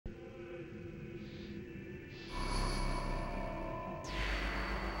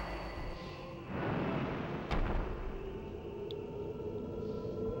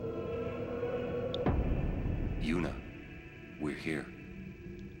Yuna, we're here.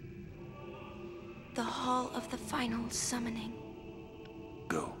 The Hall of the Final Summoning.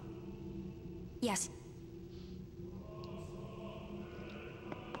 Go. Yes.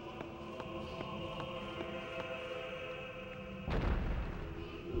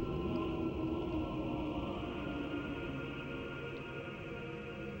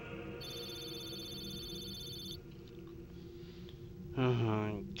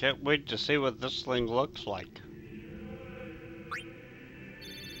 Can't wait to see what this thing looks like.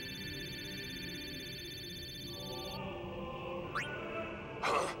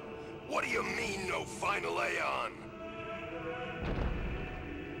 Huh? What do you mean, no final Aeon?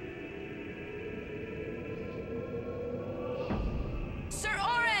 Sir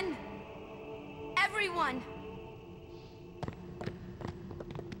Orin! Everyone!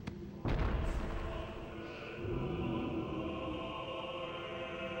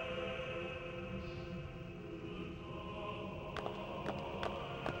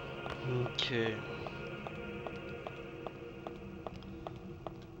 Okay.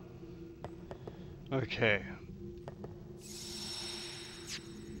 Okay.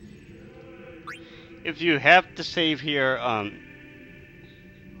 If you have to save here,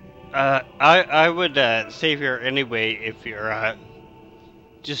 I would save here anyway if you're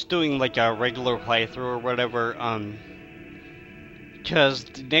just doing like a regular playthrough or whatever, because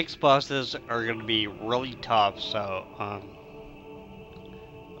the next bosses are gonna be really tough. So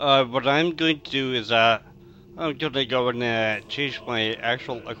what I'm going to do is I'm gonna go and change my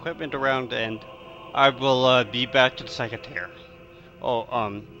actual equipment around, and I will be back in a second here. Oh,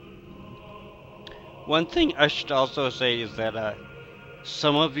 one thing I should also say is that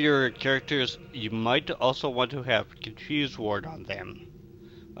some of your characters, you might also want to have Confuse Ward on them.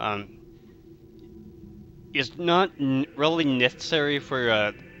 It's not really necessary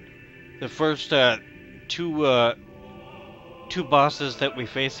for the first two bosses that we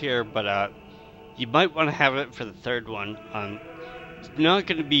face here, but you might want to have it for the third one. It's not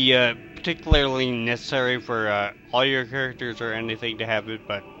going to be particularly necessary for all your characters or anything to have it,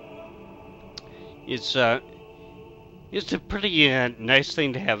 but it's a pretty nice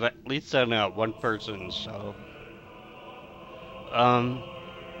thing to have, at least on one person. So,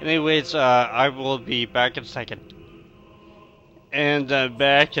 anyways, I will be back in a second. And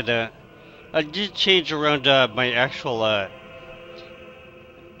back at I did change around my actual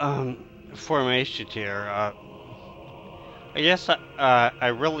formation here. I guess I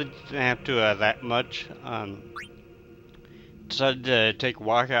really didn't have to that much. Decided to take a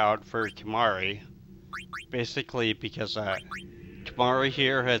walk out for Kimari, basically because Kimari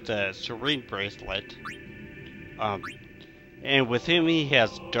here has a Serene bracelet, and with him he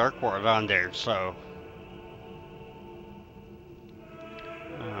has Dark Ward on there. So,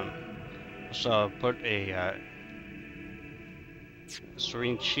 so put a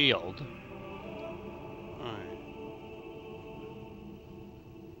Serene shield.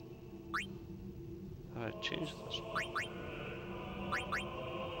 Change this one.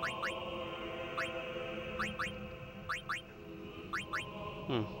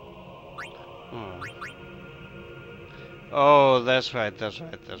 Oh, that's right, that's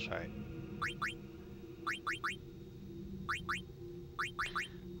right, that's right.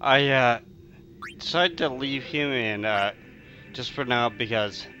 I decided to leave him in just for now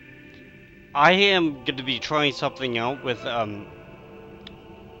because I am going to be trying something out with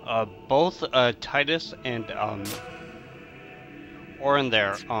both Titus and Orin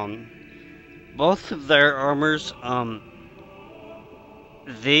there. Both of their armors,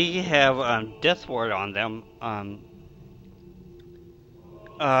 they have Death Ward on them.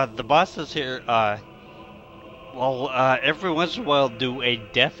 The bosses here, every once in a while do a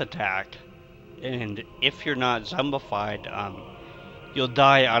death attack, and if you're not zombified, you'll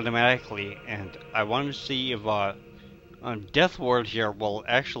die automatically. And I want to see if Death Ward here will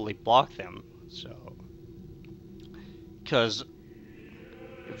actually block them. So, because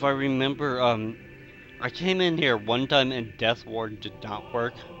if I remember, I came in here one time and Death Ward did not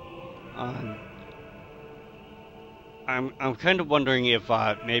work. I'm kind of wondering if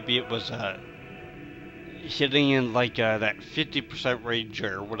maybe it was hitting in like that 50% range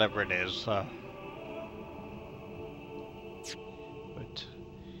or whatever it is. But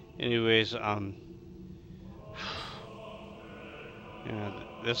anyways, yeah,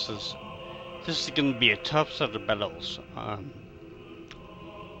 this is going to be a tough set of battles.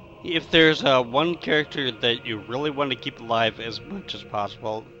 If there's one character that you really want to keep alive as much as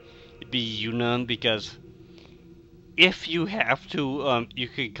possible, it'd be Yuna, because if you have to, you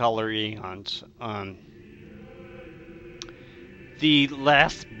can color Eons. The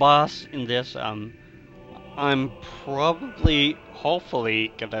last boss in this, I'm probably,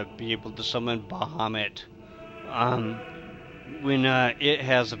 hopefully, gonna be able to summon Bahamut. When it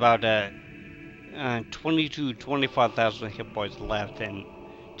has about 20 to 25,000 hit points left, and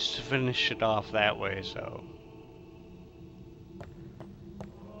just to finish it off that way. So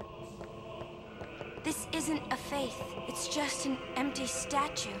This isn't a faith. It's just an empty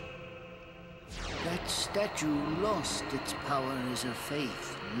statue. That statue lost its power as a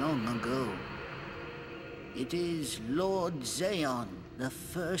faith long ago. It is Lord Zeon, the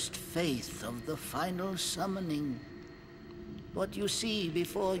first faith of the final summoning. What you see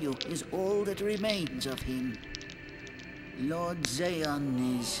before you is all that remains of him. Lord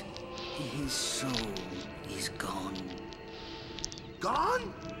Zeon is... his soul is gone.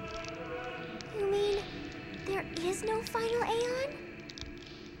 Gone? You mean there is no final Aeon?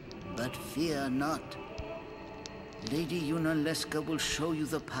 But fear not. Lady Yunalesca will show you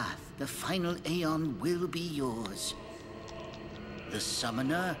the path. The final Aeon will be yours. The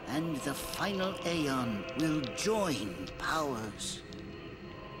Summoner and the final Aeon will join powers.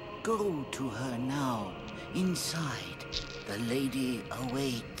 Go to her now. Inside, the lady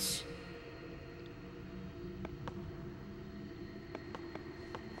awaits.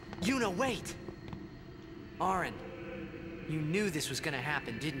 Yuna, wait! Auron, you knew this was gonna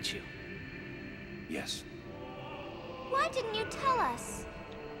happen, didn't you? Yes. Why didn't you tell us?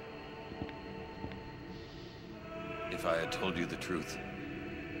 If I had told you the truth,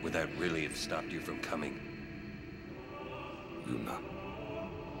 would that really have stopped you from coming? Yuna.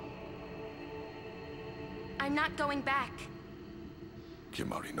 I'm not going back.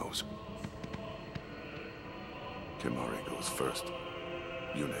 Kimahri knows. Kimahri goes first.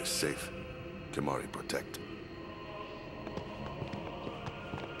 Yuna is safe. Kimahri protect.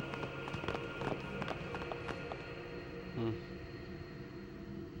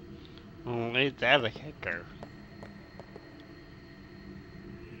 well, ain't that a kicker?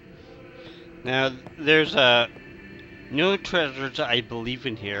 Now, there's no treasures I believe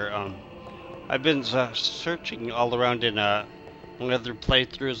in here. I've been searching all around in other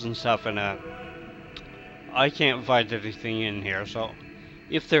playthroughs and stuff, and I can't find anything in here. So,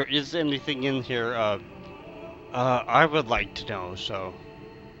 if there is anything in here, I would like to know. So.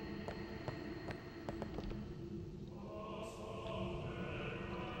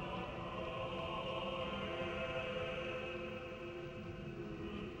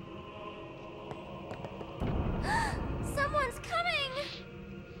 Someone's coming!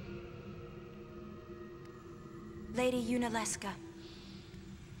 Lady Yunalesca.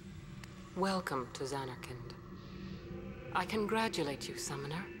 Welcome to Zanarkand. I congratulate you,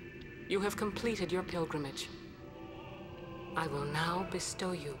 Summoner. You have completed your pilgrimage. I will now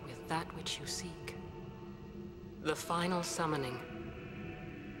bestow you with that which you seek. The final summoning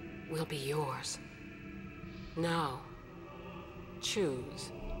will be yours. Now,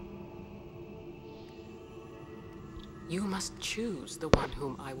 choose. You must choose the one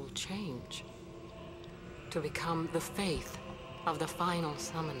whom I will change to become the faith of the final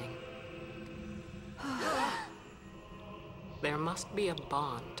summoning. There must be a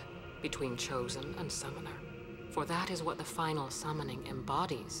bond between Chosen and Summoner, for that is what the final summoning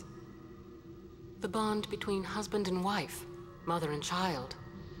embodies. The bond between husband and wife, mother and child,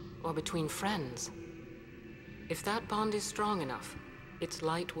 or between friends. If that bond is strong enough, its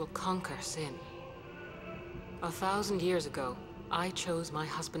light will conquer sin. 1,000 years ago, I chose my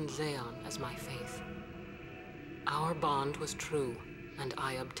husband Zeon as my faith. Our bond was true, and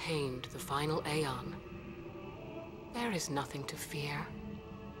I obtained the final Aeon. There is nothing to fear.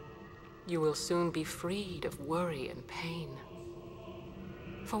 You will soon be freed of worry and pain.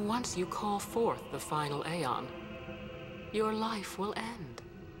 For once you call forth the final Aeon, your life will end.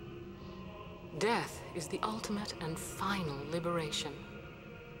 Death is the ultimate and final liberation.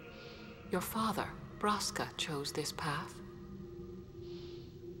 Your father, Braska, chose this path.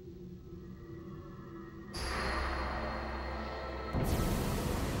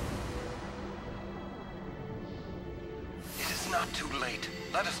 It is not too late.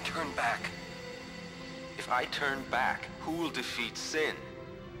 Let us turn back. If I turn back, who will defeat sin?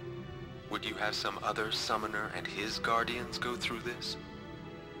 Would you have some other summoner and his guardians go through this?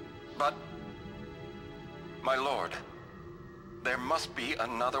 But... my lord, there must be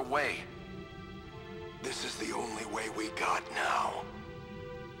another way. This is the only way we got now.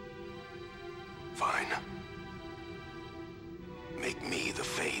 Fine. Make me the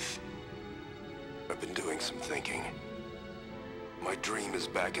faith. I've been doing some thinking. My dream is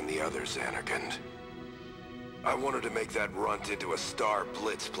back in the other Zanarkand. I wanted to make that runt into a star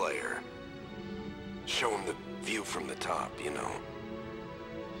blitz player. Show him the view from the top, you know.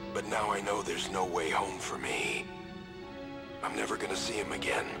 But now I know there's no way home for me. I'm never gonna see him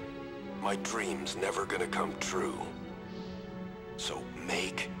again. My dream's never gonna come true. So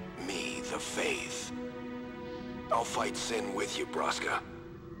make me the faith. I'll fight sin with you, Braska.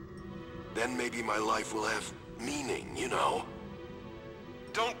 Then maybe my life will have meaning, you know?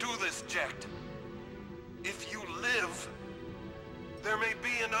 Don't do this, Jecht. If you live, there may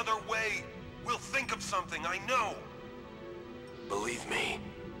be another way. We'll think of something, I know. Believe me,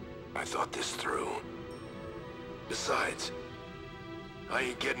 I thought this through. Besides, I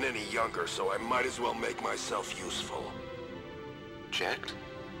ain't getting any younger, so I might as well make myself useful. Jecht?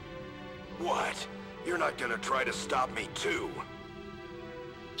 What? You're not gonna try to stop me too?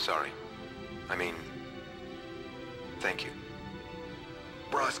 Sorry. I mean, thank you.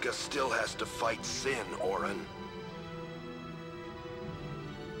 Braska still has to fight sin, Orin.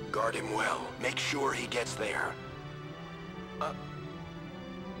 Guard him well. Make sure he gets there.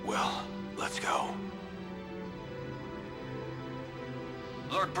 Well, let's go.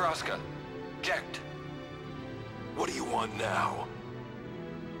 Lord Braska, Jecht. What do you want now?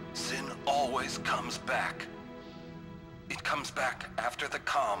 Sin always comes back. It comes back after the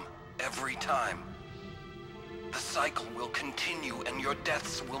calm, every time. The cycle will continue and your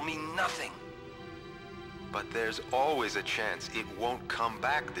deaths will mean nothing. But there's always a chance it won't come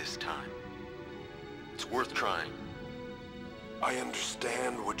back this time. It's worth trying. I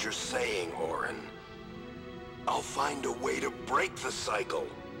understand what you're saying, Orin. I'll find a way to break the cycle.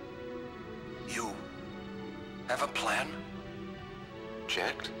 You have a plan?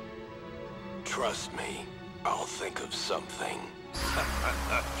 Jecht? Trust me, I'll think of something.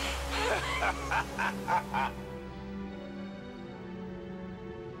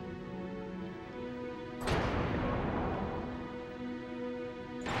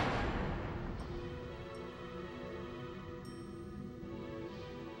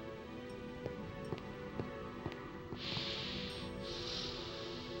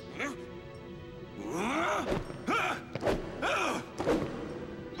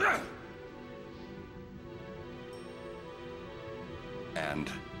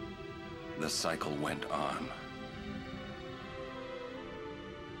 And the cycle went on.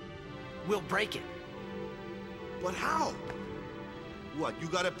 We'll break it. But how? What, you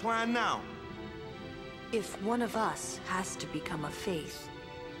got a plan now? If one of us has to become a faith,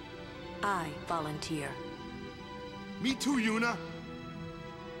 I volunteer. Me too, Yuna.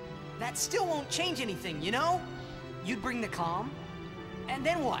 That still won't change anything, you know? You'd bring the calm, and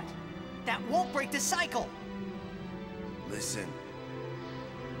then what? That won't break the cycle. Listen,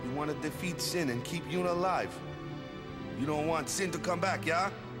 you want to defeat Sin and keep Yuna alive. You don't want Sin to come back,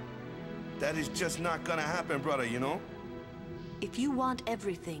 yeah? That is just not gonna happen, brother, you know? If you want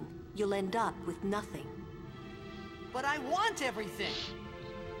everything, you'll end up with nothing. But I want everything.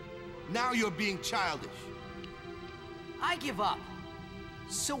 Now you're being childish. I give up.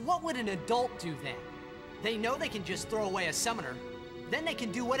 So what would an adult do then? They know they can just throw away a summoner, then they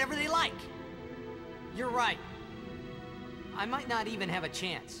can do whatever they like. You're right. I might not even have a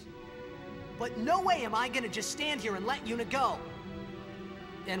chance. But no way am I gonna just stand here and let Yuna go.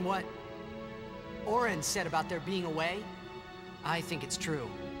 And what Orin said about there being a way, I think it's true.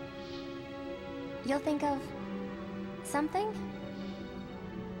 You'll think of something?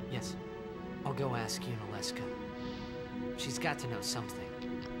 Yes. I'll go ask Yunalesca. She's got to know something.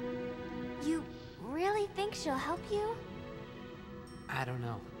 You really think she'll help you? I don't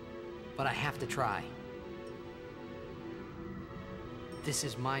know. But I have to try. This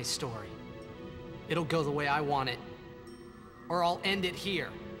is my story. It'll go the way I want it. Or I'll end it here.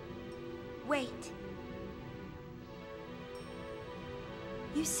 Wait.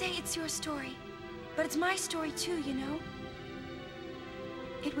 You say it's your story, but it's my story too, you know?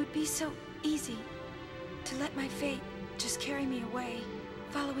 It would be so easy to let my fate just carry me away,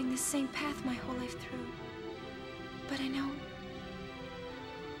 following this same path my whole life through. But I know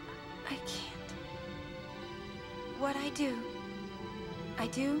I can't. What I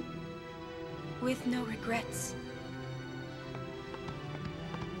do with no regrets.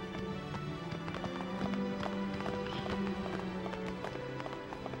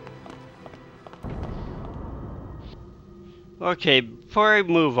 Okay, before I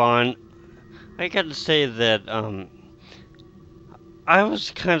move on, I gotta say that, I was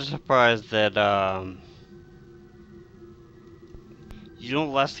kind of surprised that,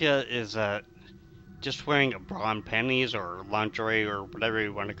 Yunalesca is, just wearing a bra and panties, or lingerie, or whatever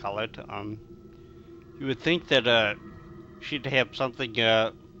you want to call it. You would think that, she'd have something,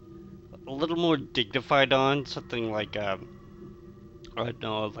 a little more dignified on, something like, I don't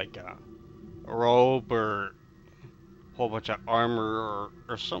know, like, a robe, or whole bunch of armor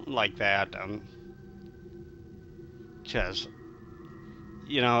or something like that. Just,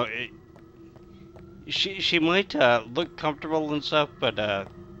 you know, she might look comfortable and stuff, but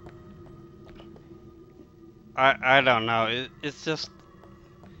I don't know. It's just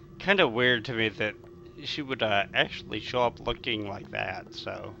kind of weird to me that she would actually show up looking like that.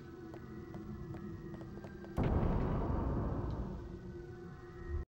 So.